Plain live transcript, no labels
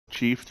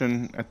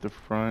chieftain at the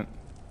front?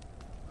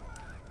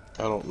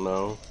 I don't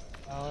know.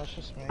 Oh, that's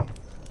just me.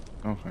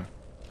 Okay.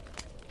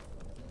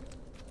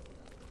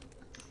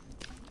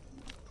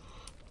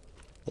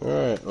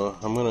 Alright, well,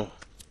 I'm gonna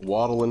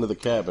waddle into the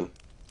cabin.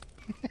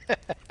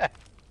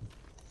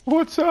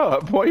 What's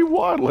up? Why are you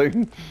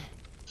waddling?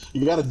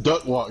 You gotta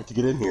duck walk to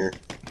get in here.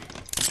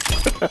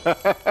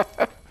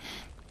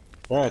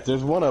 Alright,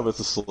 there's one of us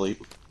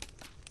asleep.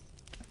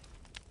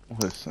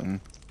 Listen.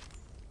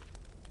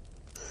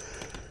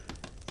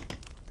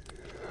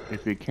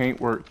 If you can't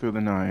work through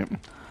the night...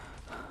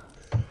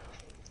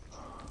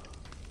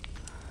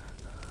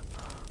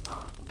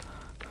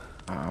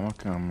 I'm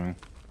coming.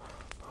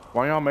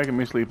 Why y'all making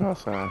me sleep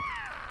outside?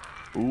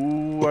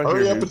 Ooh, I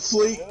Hurry hear up and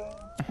sleep!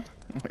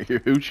 I hear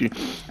Hoochie.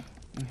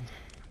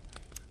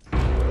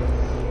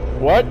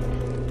 What?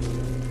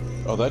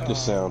 Oh, that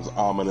just sounds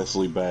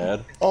ominously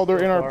bad. Oh, they're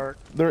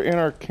in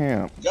our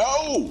camp.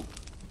 Go!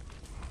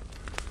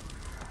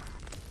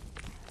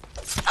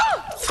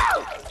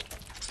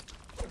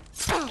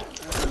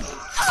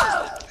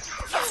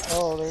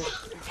 Oh, there's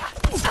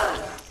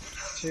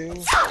two.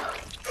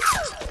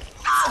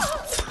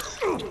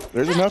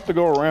 There's enough to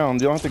go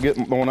around. You don't have to get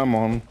the one I'm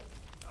on.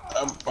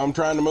 I'm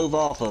trying to move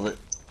off of it.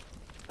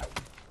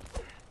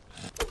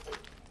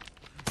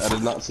 I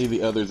did not see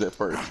the others at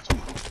first.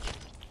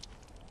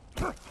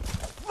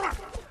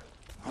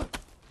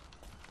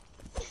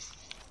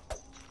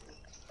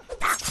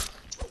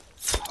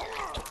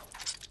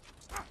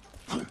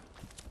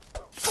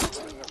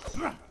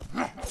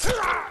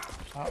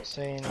 Not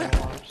seeing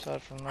anyone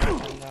aside from that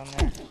one down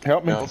there.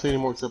 Help me. I don't see any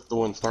more except the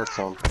one starts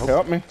on. Oh,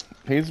 Help me.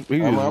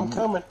 I'm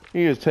coming.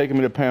 He is taking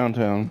me to Pound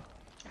Town.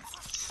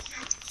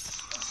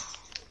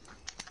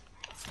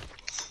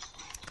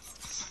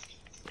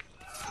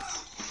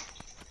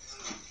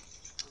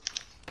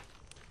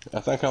 I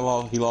think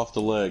he lost a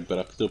leg, but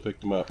I still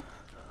picked him up.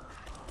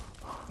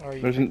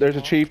 There's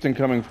a chieftain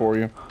coming for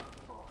you.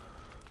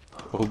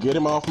 Well, get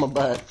him off my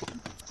back.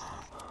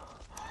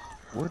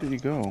 Where did he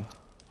go?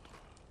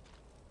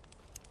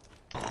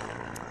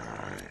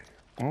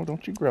 Oh,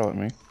 don't you growl at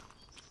me.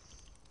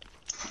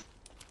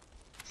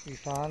 You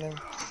find him?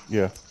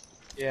 Yeah.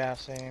 Yeah, I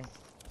see him.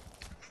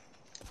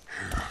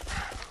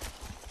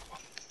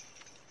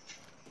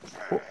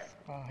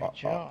 Oh, he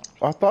jumped.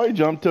 I thought he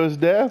jumped to his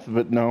death,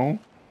 but no.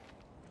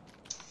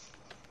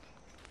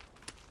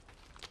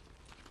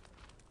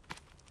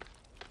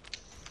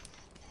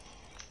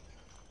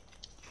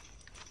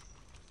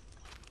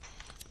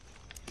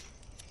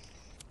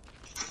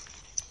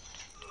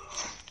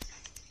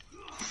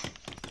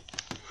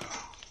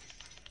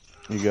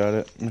 You got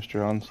it,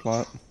 Mr.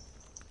 Onslaught.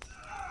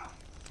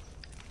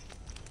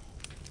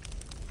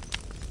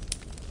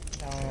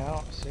 I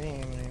don't see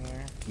him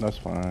anywhere. That's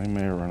fine. He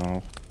may have run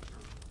off.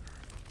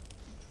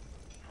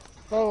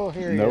 Oh,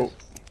 here he is. Nope.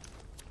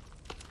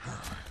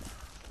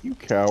 You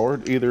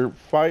coward. Either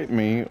fight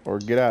me or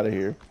get out of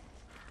here.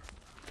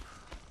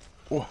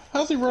 Well,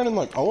 how's he running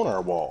like on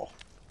our wall?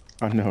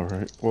 I know,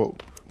 right? Well,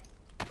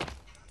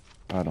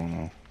 I don't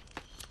know.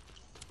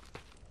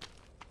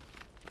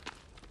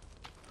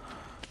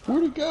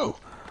 Where'd he go?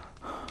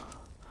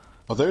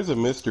 Oh, there's a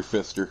Mr.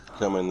 Fister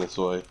coming this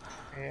way.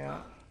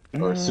 Yeah.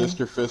 Or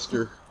Sister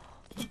Fister.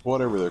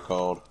 Whatever they're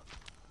called.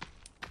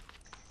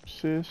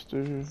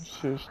 Sister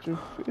Fister.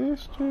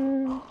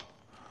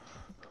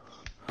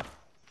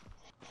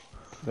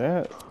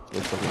 That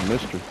looks like a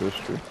Mr.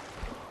 Fister.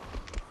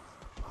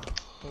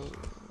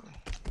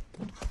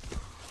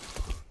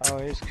 Oh,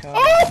 he's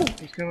coming. Oh!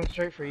 He's coming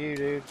straight for you,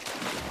 dude.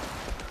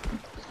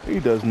 He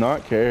does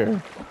not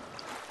care.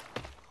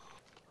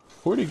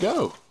 Where'd he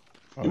go?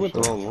 Oh, He went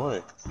the shit. wrong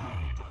way.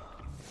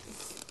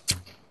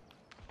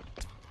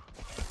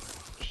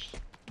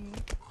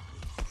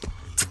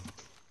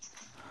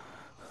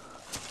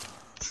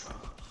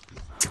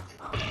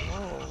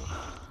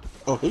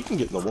 Oh, he can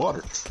get in the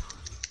water.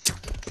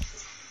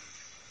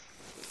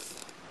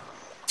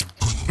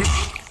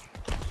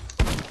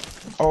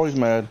 Oh, he's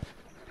mad.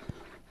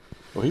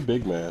 Oh, he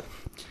big mad.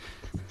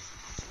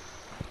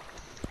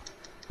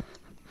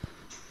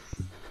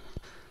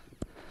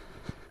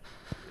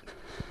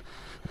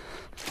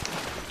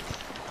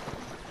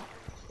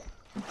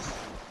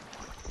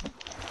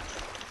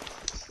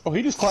 Oh,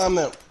 he just climbed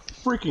that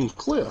freaking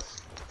cliff.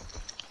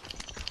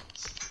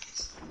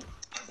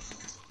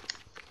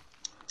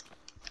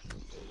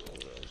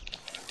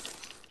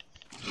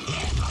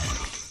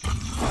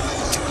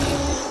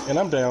 And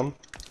I'm down.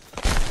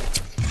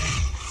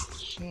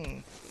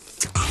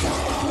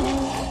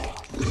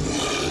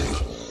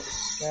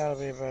 Gotta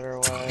be a better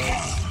way.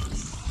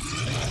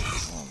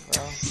 Come on,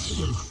 bro.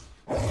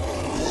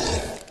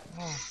 Come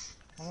on.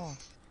 Come on.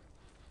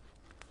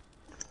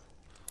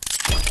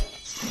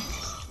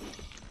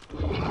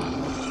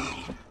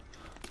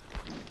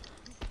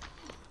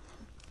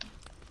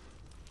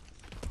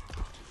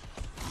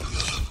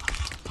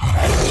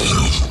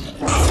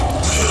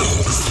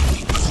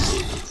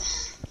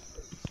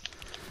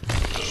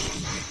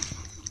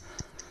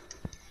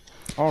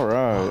 All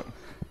right.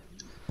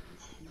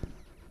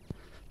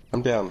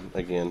 I'm down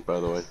again,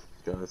 by the way.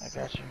 guys. I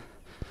got you.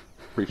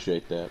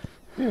 Appreciate that.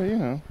 Yeah, you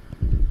know.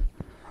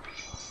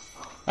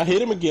 I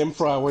hit him again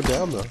before I went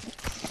down, though.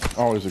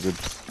 Always a good.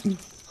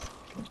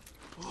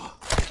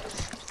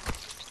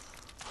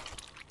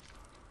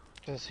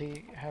 Does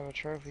he have a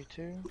trophy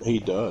too? He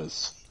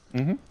does.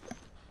 Mm-hmm.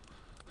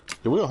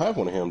 We don't have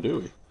one of him, do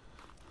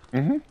we?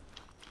 Mm-hmm.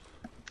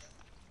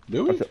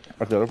 Do we?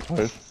 I got a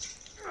place.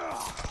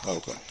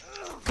 Okay.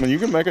 I mean, you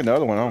can make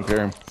another one. I don't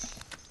care.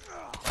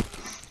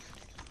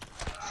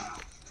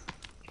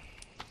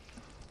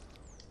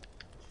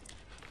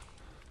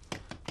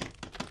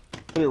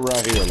 Put it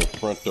right here on the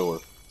front door.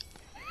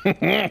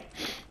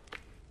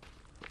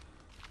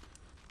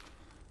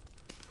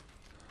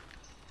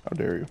 How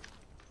dare you?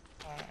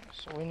 Alright,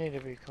 so we need to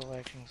be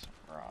collecting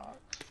some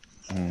rocks.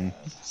 Mm.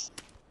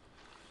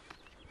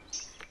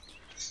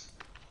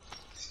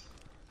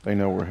 They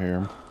know we're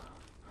here.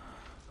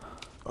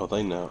 Oh,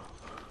 they know.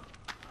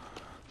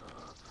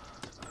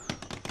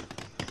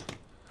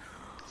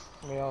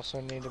 We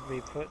also need to be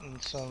putting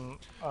some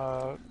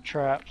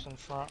traps in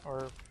front,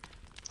 or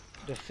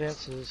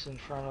defenses in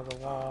front of the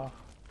wall.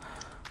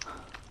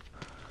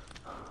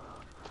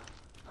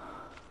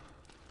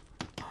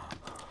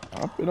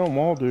 I've been on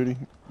wall duty.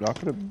 I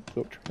could have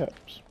built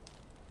traps.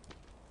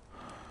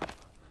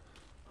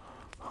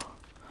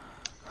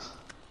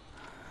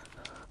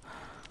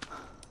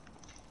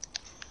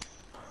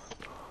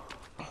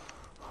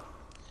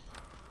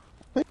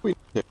 I think we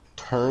need to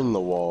turn the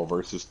wall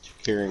versus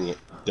carrying it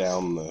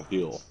down the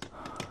hill.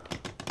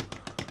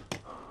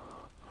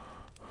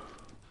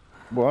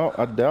 Well,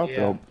 I doubt Yeah.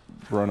 they'll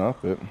run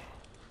up it.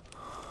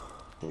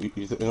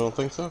 You don't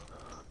think so?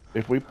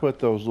 If we put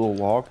those little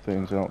log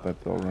things, I don't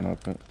think they'll run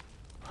up it.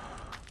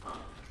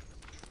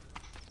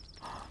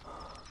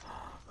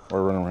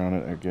 Or run around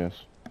it, I guess.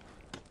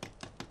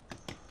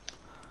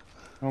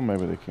 Oh,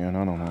 maybe they can.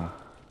 I don't know.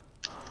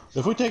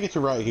 If we take it to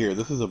right here,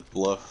 this is a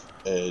bluff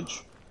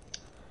edge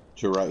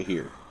to right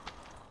here.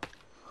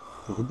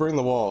 If we bring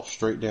the wall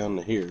straight down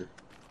to here,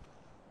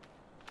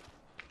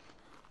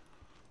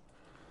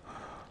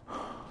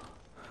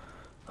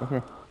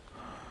 Okay.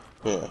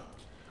 yeah.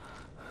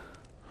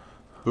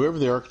 Whoever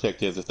the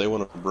architect is, if they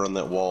want to run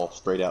that wall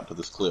straight out to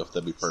this cliff,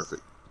 that'd be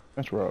perfect.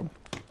 That's Rob.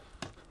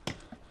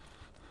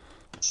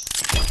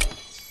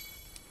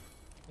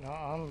 No,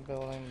 I'm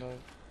building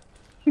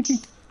the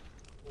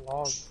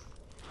log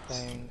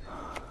thing.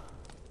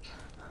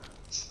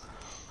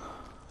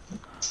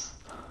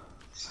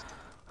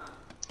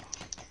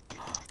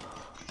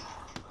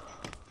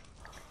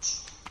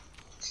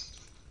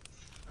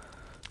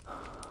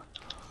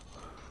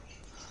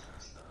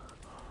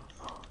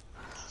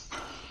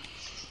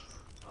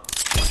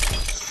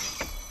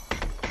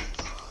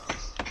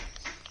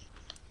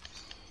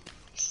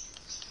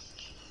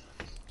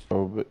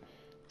 Oh, but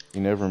he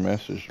never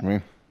messaged me.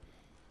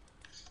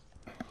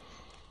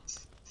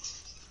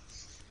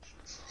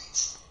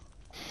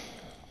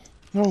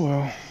 Oh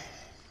well.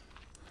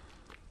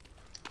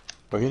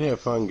 Well, he'd have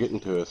fun getting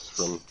to us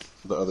from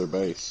the other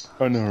base.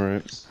 I know,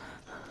 right?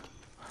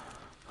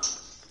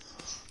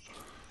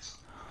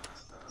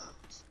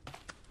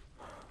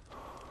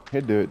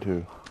 He'd do it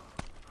too.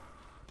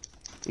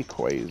 He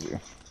crazy.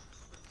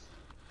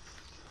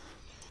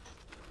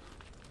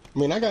 I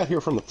mean, I got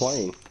here from the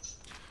plane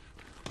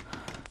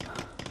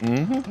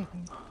Mm-hmm.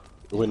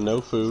 with no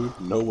food,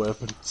 no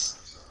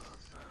weapons.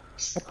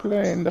 The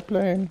plane, the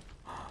plane.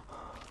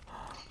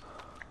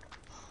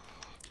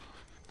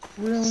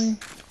 Really?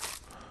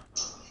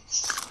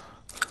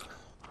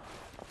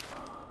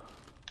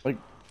 Like,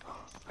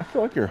 I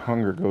feel like your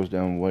hunger goes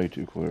down way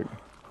too quick.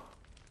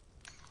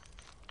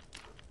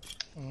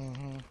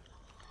 Mm-hmm.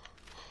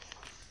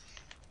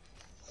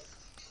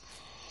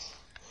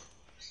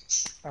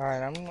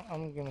 Alright,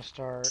 I'm gonna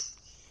start.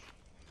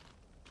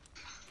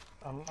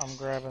 I'm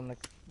grabbing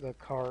the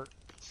cart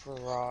for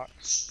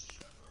rocks.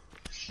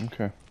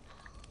 Okay.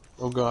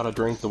 Oh god, I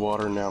drank the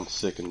water and now I'm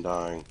sick and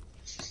dying.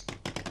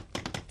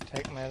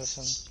 Take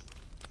medicine.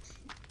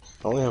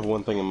 I only have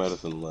one thing of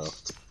medicine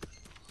left.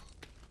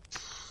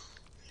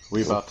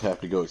 We about to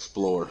have to go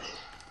explore.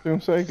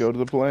 Don't say go to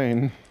the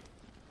plane.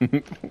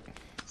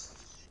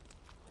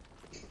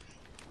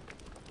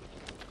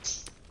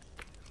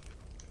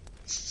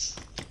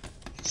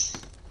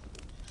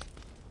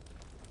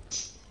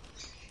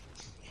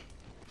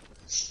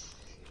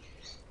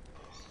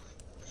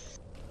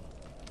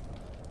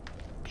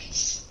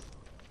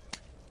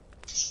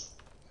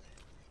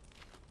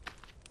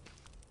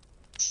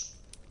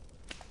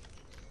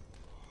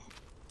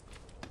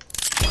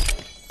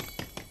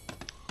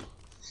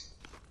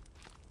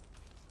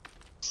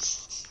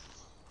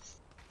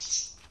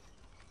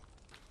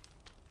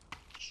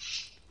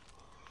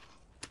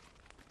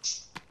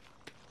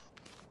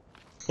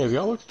 Hey, have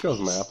y'all looked at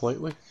y'all's map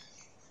lately?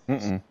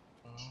 Mm-mm.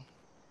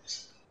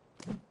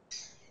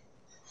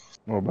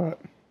 What about it?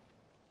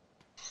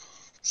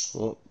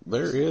 Well,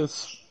 there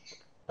is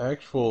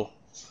actual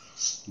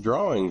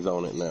drawings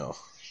on it now.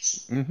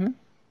 Mm-hmm.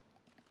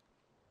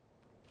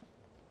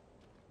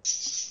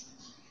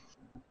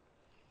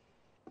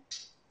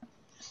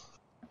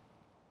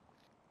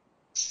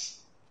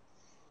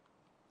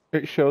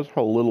 It shows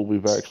how little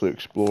we've actually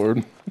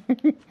explored.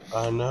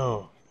 I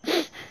know.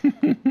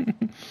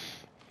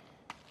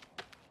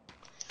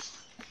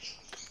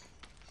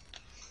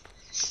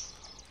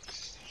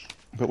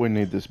 But we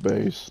need this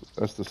base.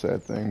 That's the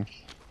sad thing.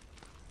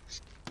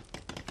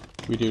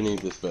 We do need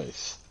this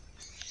base.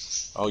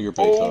 All your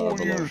base are belong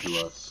to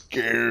you us.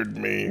 scared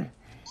me.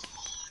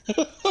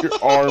 Your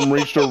arm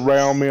reached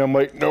around me. I'm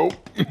like, nope.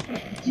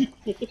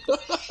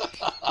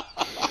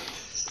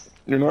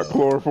 You're not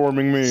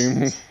chloroforming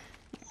me.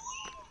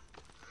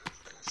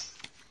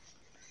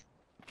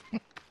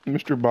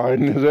 Mr.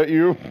 Biden, is that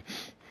you?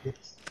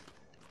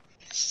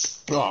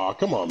 Aw,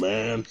 come on,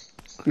 man.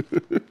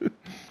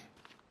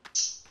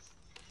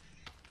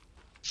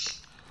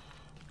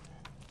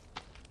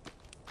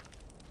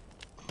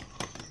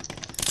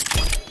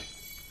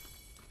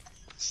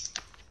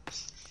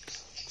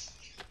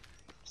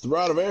 It's the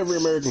right of every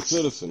American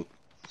citizen.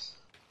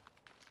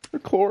 To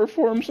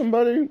chloroform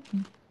somebody?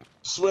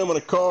 Swim in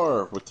a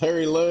car with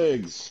hairy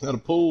legs at a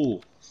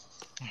pool.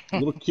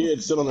 Little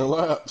kids sit on their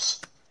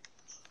laps.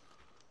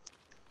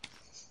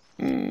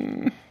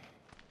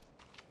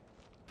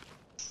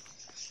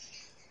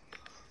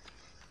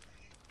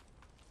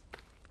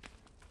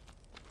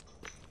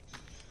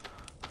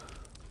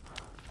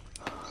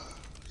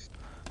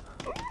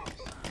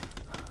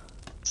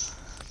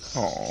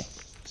 Oh.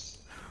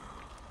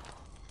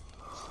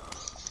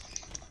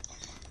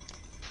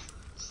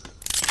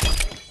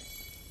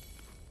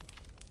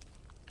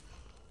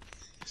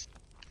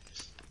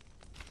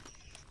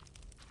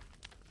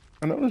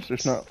 I noticed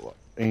there's not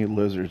any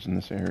lizards in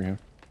this area.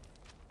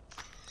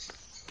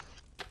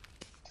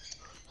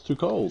 It's too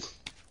cold.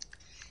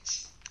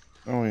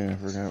 Oh yeah, I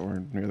forgot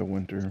we're near the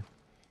winter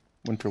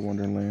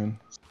wonderland.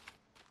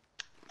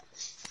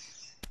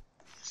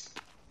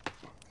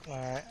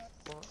 Alright,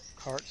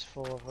 cart's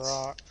full of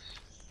rocks.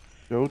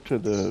 Go to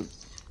the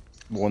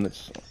one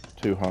that's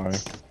too high.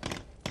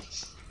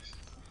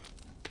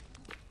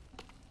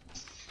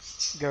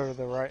 Go to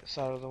the right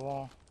side of the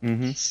wall.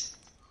 Mm-hmm.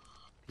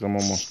 Because I'm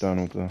almost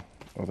done with the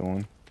other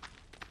one.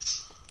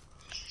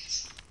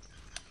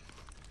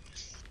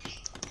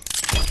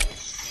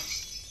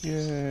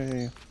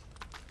 Yay.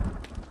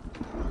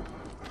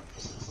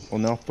 Well,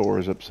 now Thor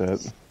is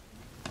upset.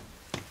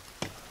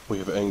 We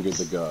have angered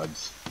the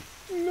gods.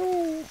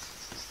 No.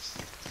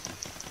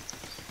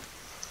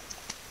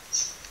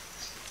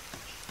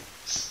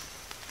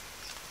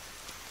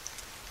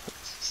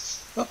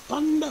 The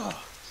thunder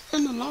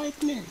and the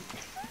lightning.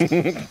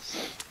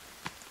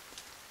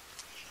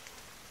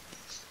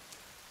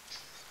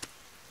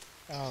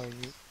 Oh,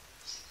 you...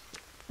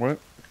 What?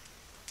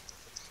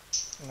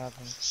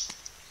 Nothing.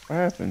 What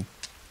happened?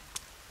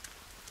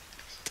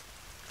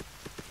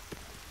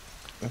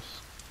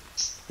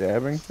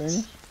 Stabbing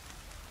things?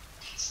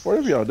 What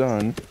have y'all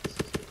done?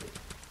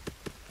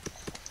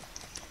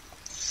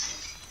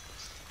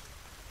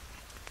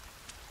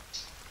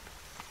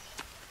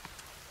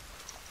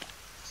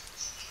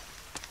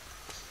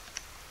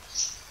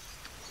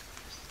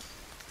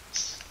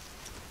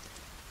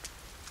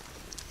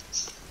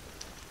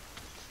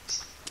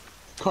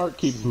 Cart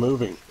keeps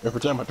moving every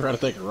time I try to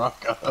take a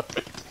rock out of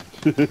it.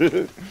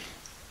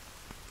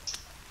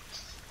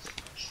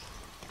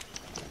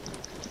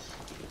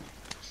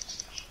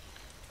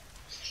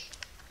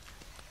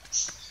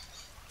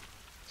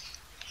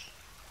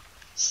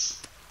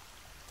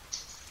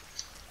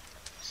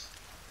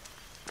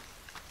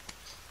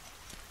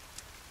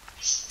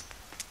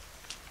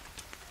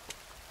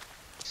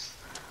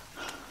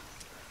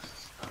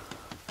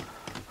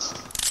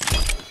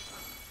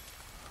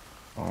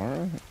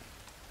 Alright.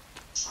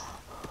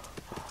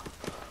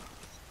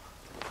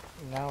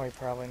 Now we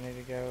probably need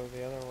to go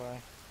the other way.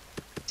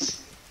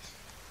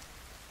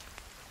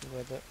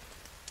 With it.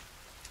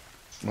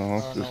 Well,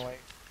 let's Oh, just... no, wait.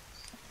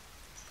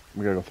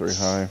 We gotta go 3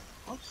 high.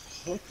 What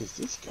the heck is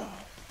this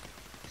guy?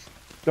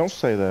 Don't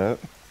say that.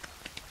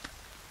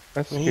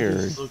 That's I mean, scary.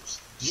 he just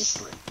looks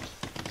different.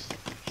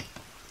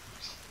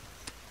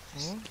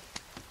 Hmm?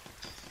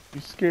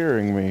 He's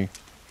scaring me.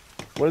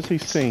 What has he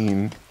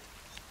seen?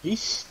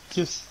 He's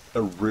just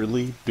a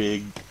really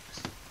big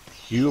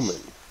human.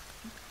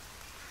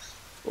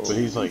 But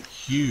he's like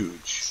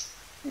huge.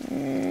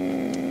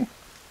 Mm.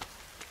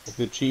 Like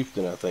the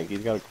chieftain, I think.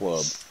 He's got a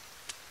club.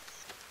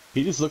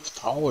 He just looks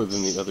taller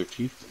than the other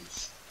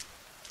chieftains.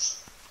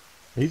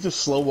 He's just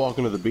slow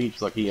walking to the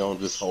beach like he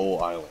owns this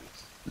whole island.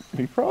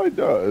 He probably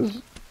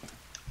does.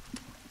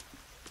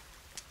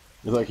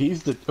 It's like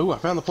he's the... Oh, I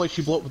found the place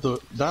you blew up with the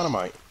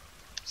dynamite.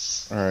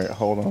 Alright,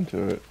 hold on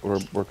to it.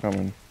 We're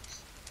coming.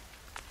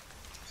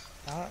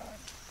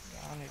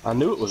 I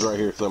knew it was right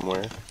here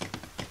somewhere.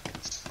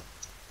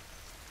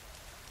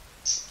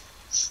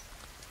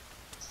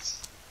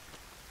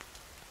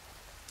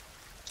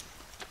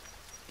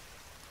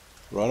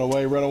 Run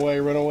away, run away,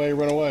 run away,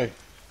 run away.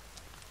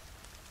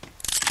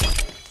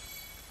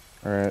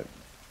 Alright.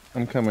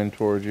 I'm coming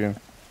towards you.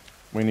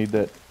 We need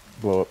that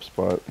blow up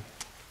spot.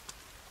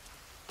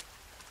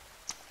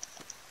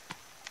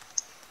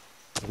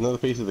 There's another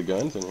piece of the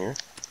guns in here.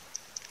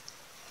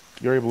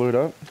 You already blew it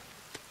up?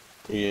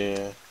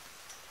 Yeah.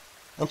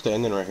 I'm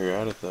standing right here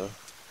at it though.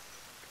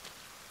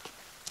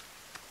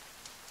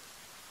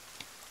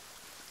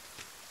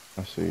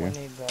 I see We you.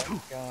 need that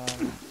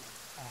gun.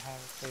 I have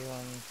a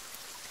feeling.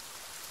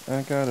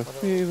 I got a What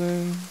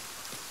feeling.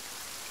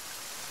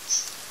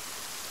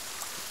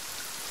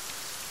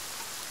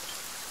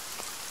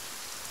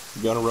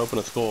 Gun, a rope, and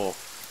a skull.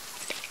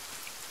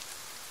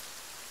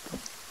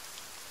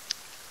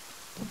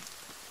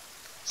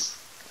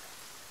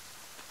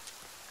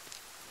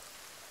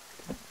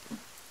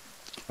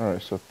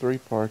 Alright, so 3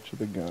 parts of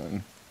the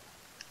gun.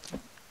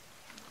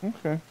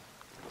 Okay.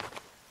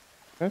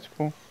 That's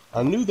cool.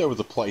 I knew there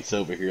was a place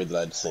over here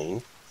that I'd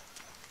seen.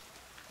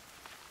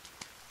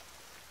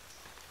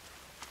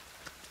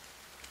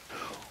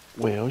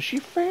 Well, she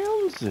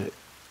found it.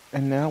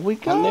 And now we I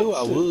got knew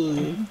I it.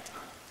 would.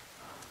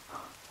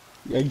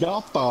 Y'all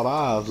thought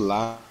I was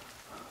lying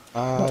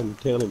and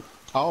telling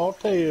tall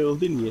tales,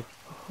 didn't you?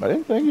 I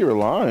didn't think you were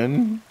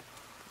lying.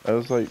 I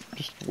was like,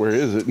 just where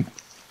is it?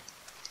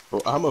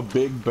 Well, I'm a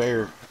big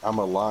bear. I'm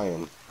a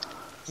lion.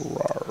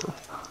 Rawr.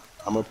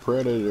 I'm a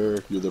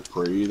predator. You're the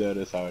prey that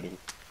is hiding.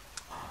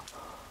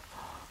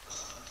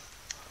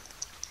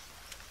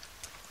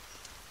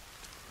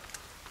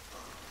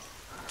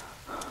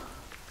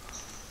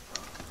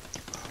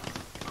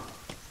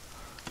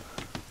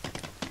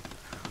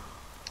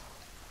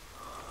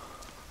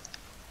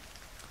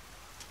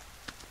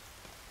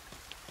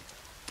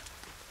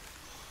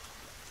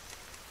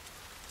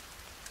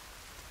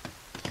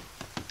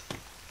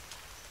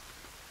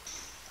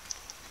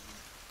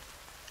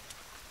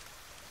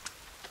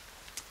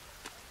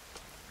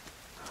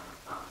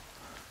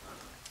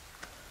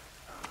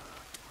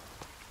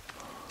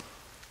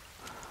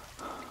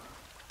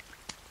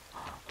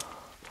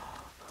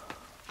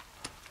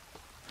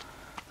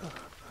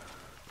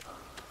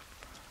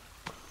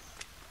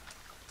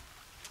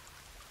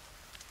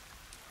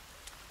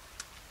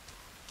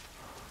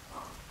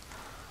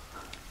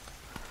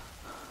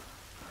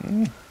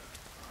 Mm.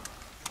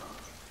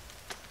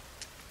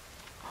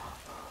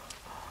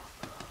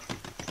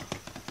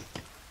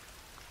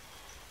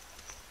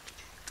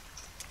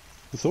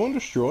 Did someone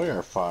destroy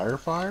our fire?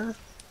 What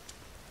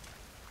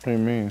do you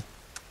mean?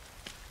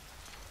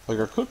 Like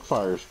our cook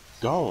fire's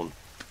gone.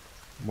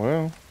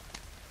 Well,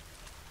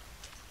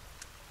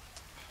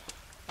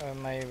 it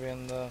may have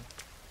been the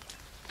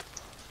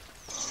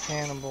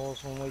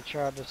cannibals when we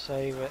tried to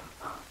save it.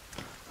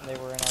 They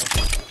were in our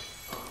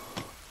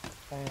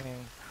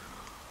thing.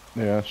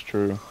 yeah, that's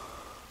true.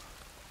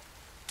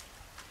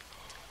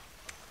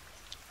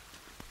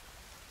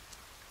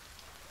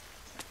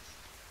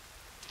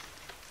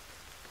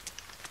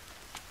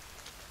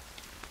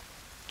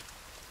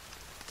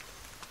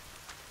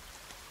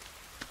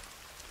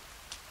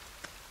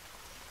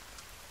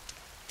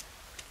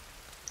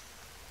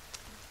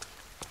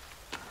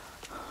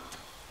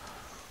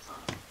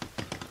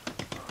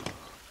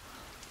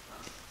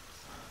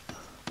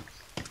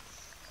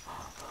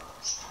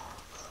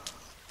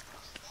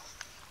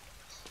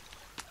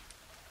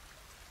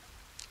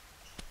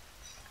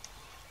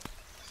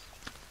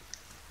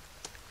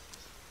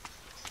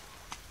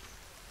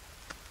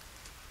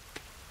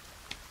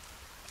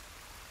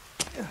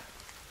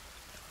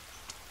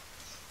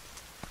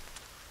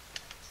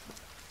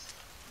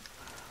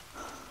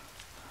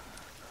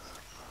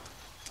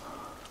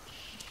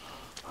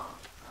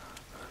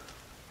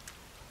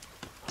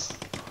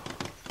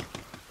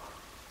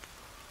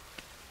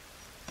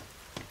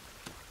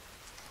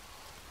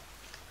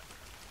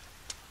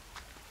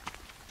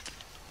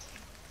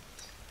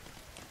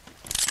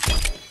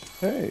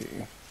 Hey.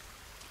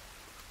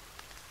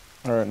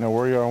 Alright, now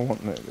where y'all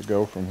wanting it to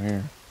go from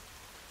here?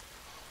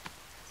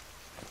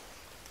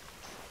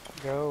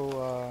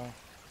 Go,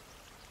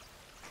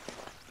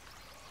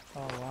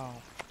 oh wow.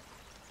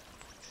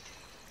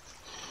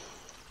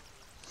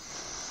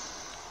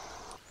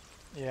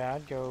 Yeah,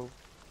 I'd go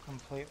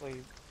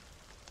completely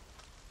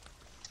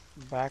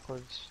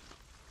backwards.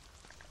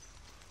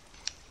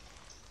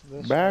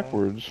 This way.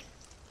 Backwards.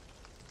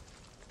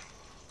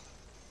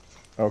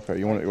 Okay,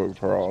 you want it to go Backwards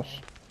towards across.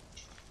 me.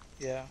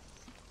 Yeah.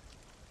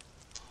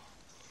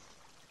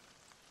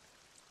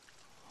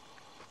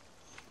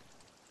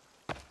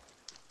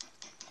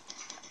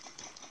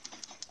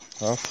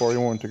 How far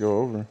you want it to go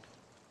over?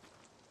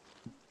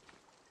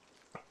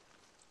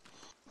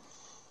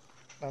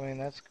 I mean,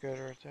 that's good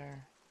right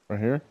there. Right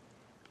here?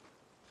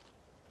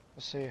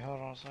 Let's see,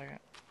 hold on a second.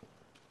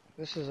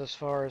 This is as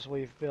far as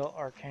we've built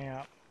our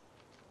camp.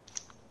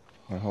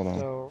 Wait, hold on.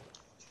 So,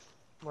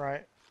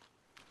 right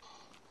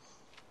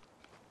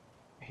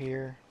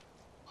here.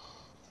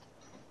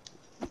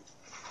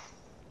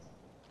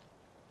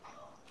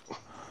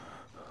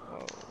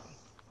 Whoa.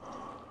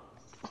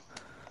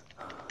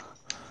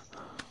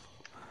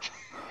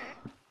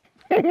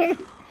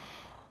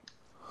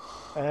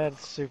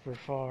 That's super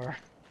far.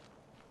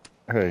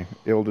 Hey,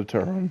 ill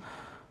deter 'em.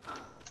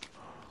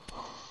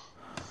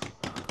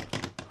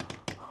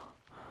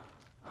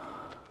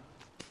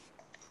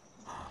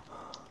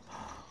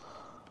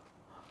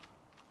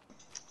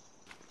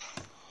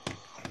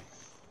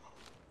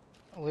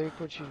 Luke,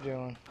 what you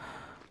doing?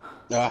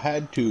 I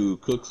had to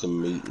cook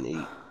some meat and eat.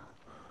 Like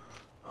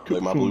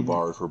Cook my blue some meat.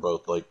 bars were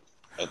both like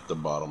at the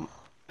bottom.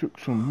 Cook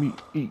some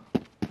meat. Eat.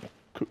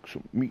 Cook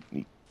some meat.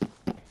 Eat.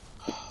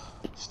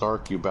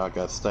 Stark, you about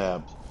got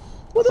stabbed. I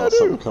What'd saw I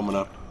something do? coming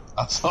up.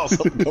 I saw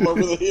something come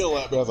over the hill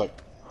at me. I was like,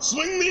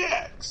 swing the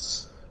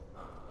axe!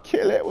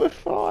 Kill it with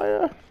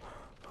fire.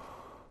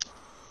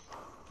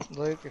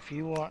 Luke, if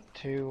you want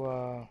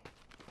to,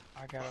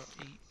 I gotta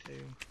eat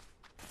too.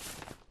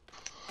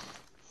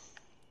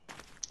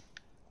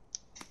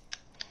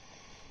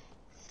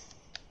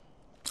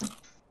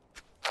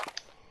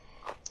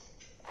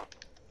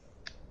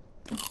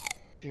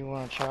 If you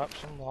want to chop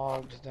some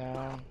logs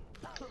down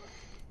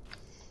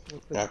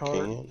with the I cart,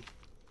 can.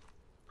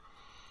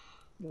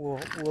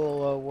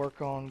 we'll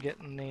work on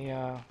getting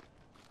the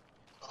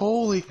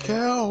Holy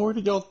cow, where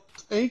did y'all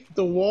take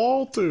the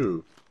wall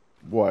to?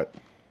 What?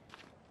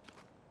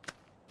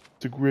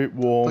 It's a great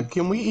wall. Like,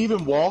 can we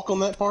even walk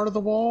on that part of the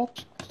wall?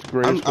 It's the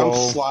greatest I'm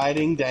wall.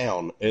 sliding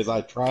down as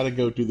I try to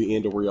go to the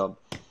end of where y'all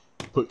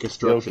put It'll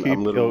construction. keep.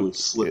 I'm literally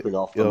slipping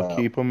off the It'll map.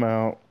 keep them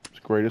out. It's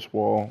the greatest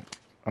wall.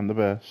 I'm the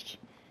best.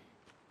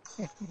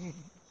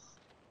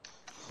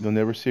 You'll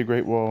never see a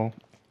great wall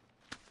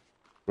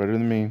better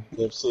than me.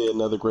 Never see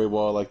another gray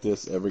wall like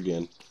this ever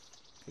again.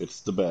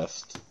 It's the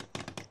best.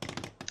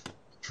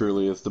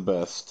 Truly is the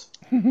best.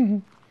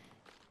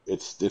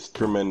 It's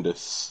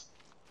tremendous.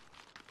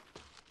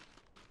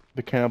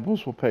 The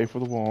cannibals will pay for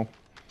the wall.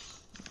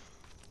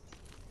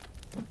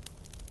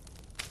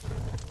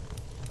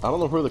 I don't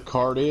know where the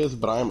cart is,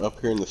 but I'm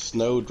up here in the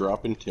snow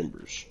dropping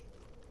timbers.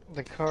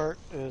 The cart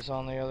is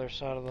on the other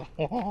side of the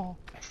wall.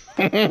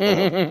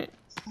 Of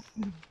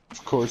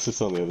course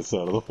it's on the other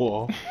side of the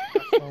wall.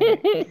 I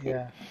think,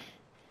 yeah.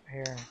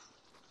 Here.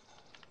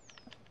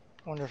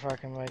 Wonder if I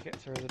can make it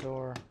through the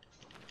door.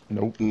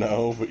 Nope.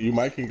 No, but you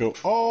might can go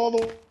all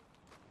the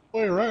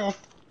way around.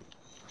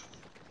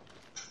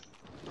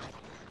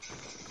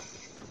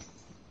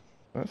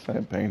 That's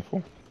not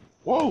painful.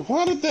 Whoa,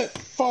 why did that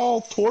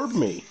fall toward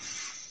me?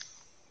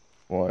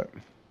 What?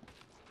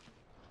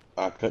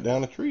 I cut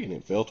down a tree and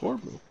it fell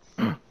toward me.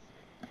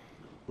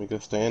 We go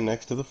stand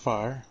next to the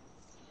fire,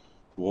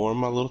 warm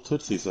my little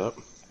tootsies up.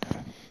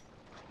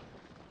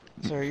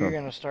 So are you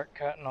gonna start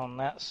cutting on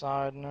that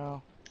side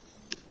now?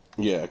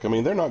 Yeah, I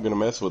mean, they're not going to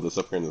mess with us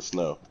up here in the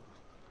snow.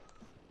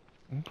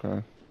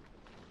 Okay.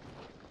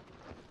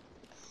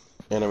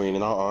 And I mean,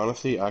 in all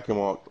honesty, I can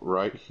walk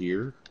right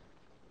here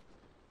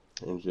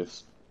and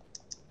just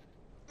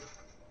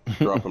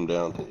drop them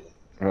down to you.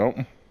 Well.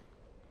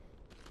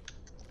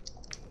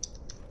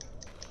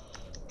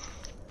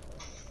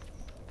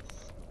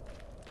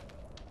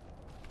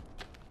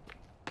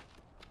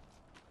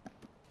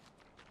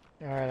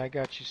 Alright, I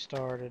got you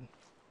started.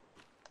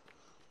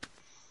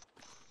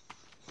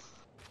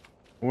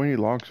 We need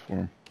logs for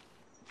him.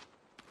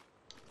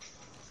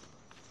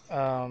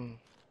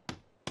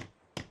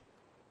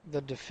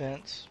 The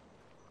defense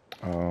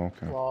Oh,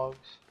 okay.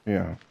 logs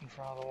Yeah. in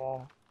front of the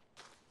wall.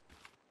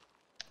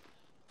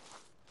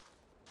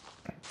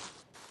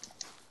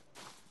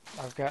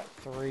 I've got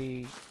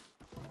 3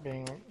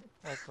 being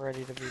like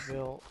ready to be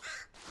built.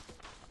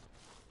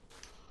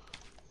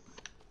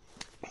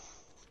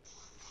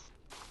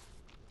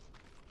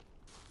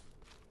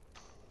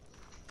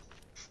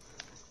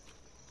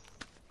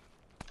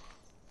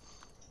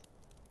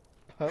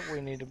 But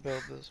we need to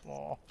build this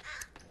wall.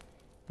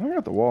 I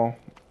got the wall.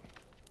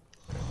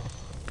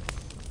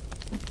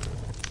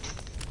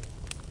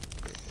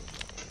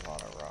 A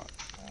lot of rock.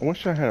 I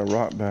wish I had a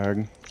rock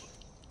bag.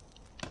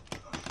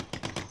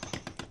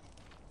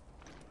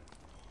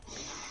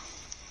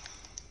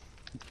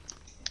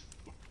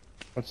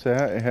 What's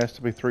that? It has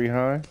to be 3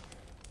 high?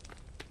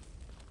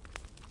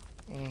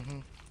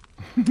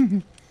 Mm-hmm.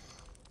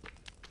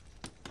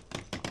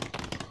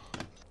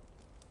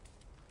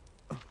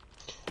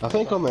 I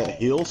think on that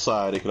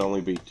hillside it can only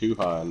be 2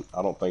 high, and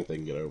I don't think they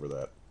can get over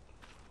that.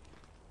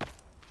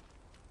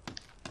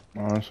 I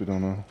honestly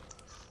don't know.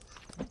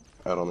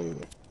 I don't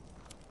either.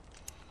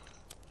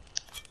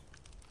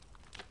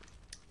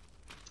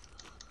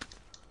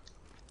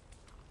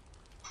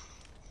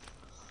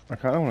 I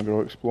kind of want to go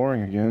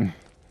exploring again.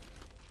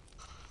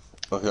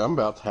 Okay, I'm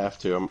about to have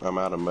to. I'm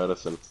out of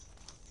medicine.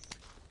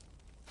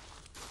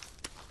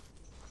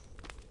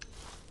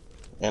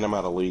 And I'm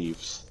out of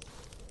leaves.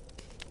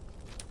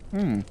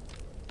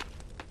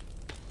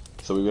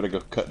 So we gotta go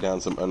cut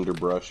down some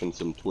underbrush and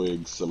some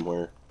twigs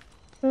somewhere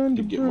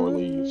to get more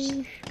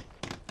leaves.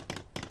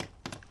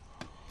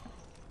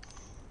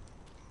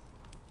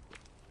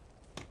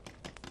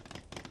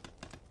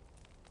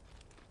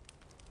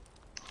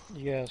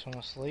 You guys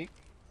want to sleep?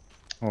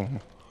 Oh.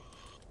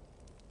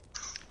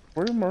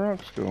 Where did my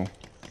rocks go?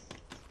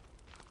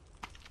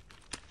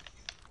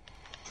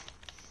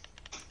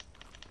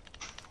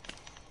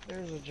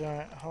 There's a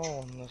giant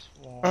hole in this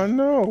wall. I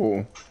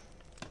know.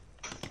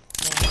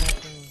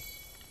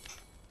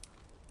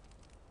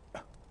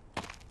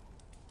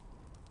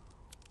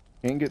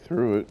 Can't get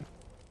through it.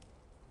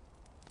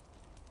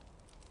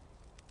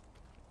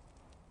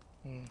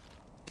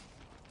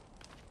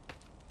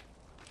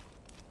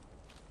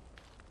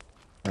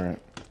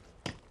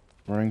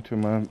 Running to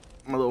my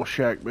little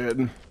shack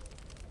bed.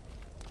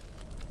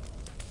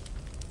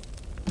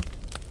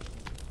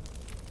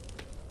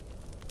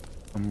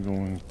 I'm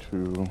going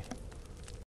to